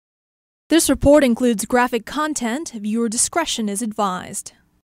This report includes graphic content. Viewer discretion is advised.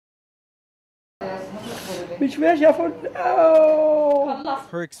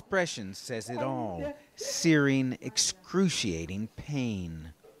 Her expression says it all. Searing, excruciating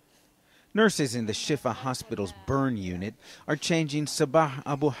pain. Nurses in the Shifa Hospital's burn unit are changing Sabah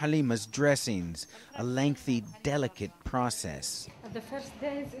Abu Halima's dressings, a lengthy, delicate process. At the first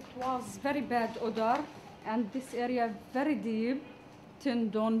days it was very bad odor, and this area very deep.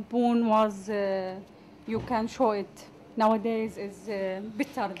 Tendon, bone was, you can show it. Nowadays is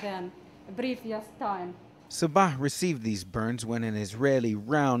better than previous time. Sabah received these burns when an Israeli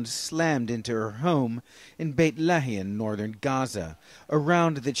round slammed into her home in Beit Lahia in northern Gaza, a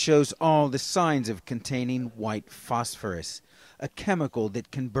round that shows all the signs of containing white phosphorus, a chemical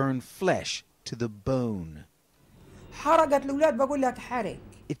that can burn flesh to the bone.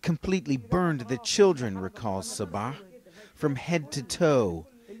 It completely burned the children, recalls Sabah. From head to toe,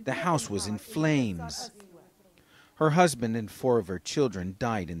 the house was in flames. Her husband and 4 of her children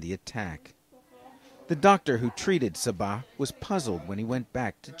died in the attack. The doctor who treated Sabah was puzzled when he went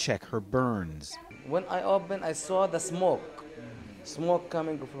back to check her burns. When I opened, I saw the smoke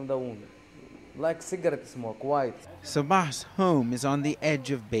coming from the wound, like cigarette smoke, white. Sabah's home is on the edge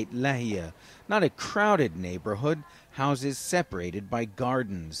of Beit Lahia, not a crowded neighborhood, houses separated by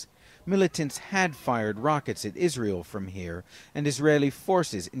gardens. Militants had fired rockets at Israel from here, and Israeli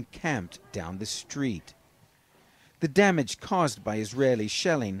forces encamped down the street. The damage caused by Israeli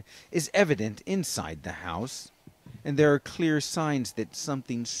shelling is evident inside the house, and there are clear signs that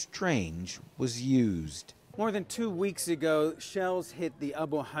something strange was used. More than 2 weeks ago, shells hit the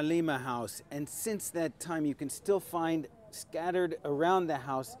Abu Halima house, and since that time you can still find scattered around the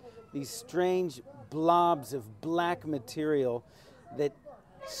house these strange blobs of black material that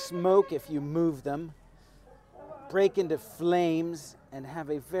smoke if you move them, break into flames, and have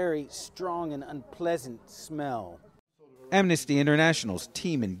a very strong and unpleasant smell. Amnesty International's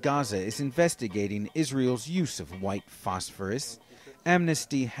team in Gaza is investigating Israel's use of white phosphorus.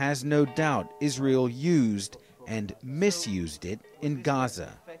 Amnesty has no doubt Israel used and misused it in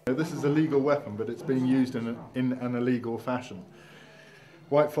Gaza. This is a legal weapon, but it's being used in an illegal fashion.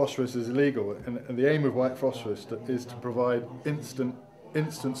 White phosphorus is illegal, and the aim of white phosphorus is to provide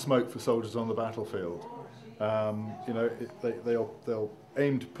instant smoke for soldiers on the battlefield. They'll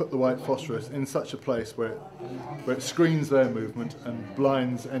aim to put the white phosphorus in such a place where it screens their movement and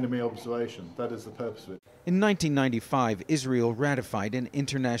blinds enemy observation. That is the purpose of it. In 1995, Israel ratified an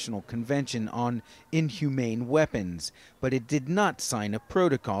international convention on inhumane weapons, but it did not sign a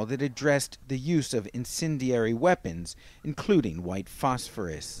protocol that addressed the use of incendiary weapons, including white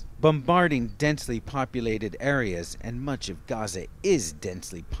phosphorus. Bombarding densely populated areas, and much of Gaza is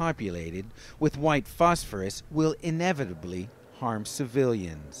densely populated, with white phosphorus will inevitably harm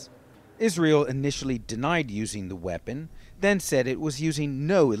civilians. Israel initially denied using the weapon, then said it was using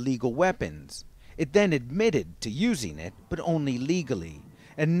no illegal weapons. It then admitted to using it, but only legally,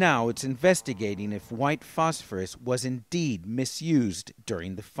 and now it's investigating if white phosphorus was indeed misused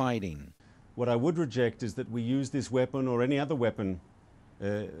during the fighting. What I would reject is that we use this weapon or any other weapon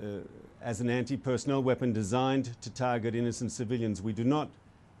as an anti-personnel weapon designed to target innocent civilians. We do not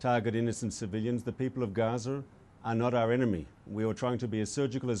target innocent civilians. The people of Gaza are not our enemy. We are trying to be as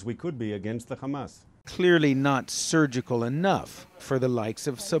surgical as we could be against the Hamas. Clearly not surgical enough for the likes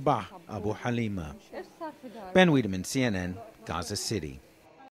of Sabah Abu Halima. Ben Wiedemann, CNN, Gaza City.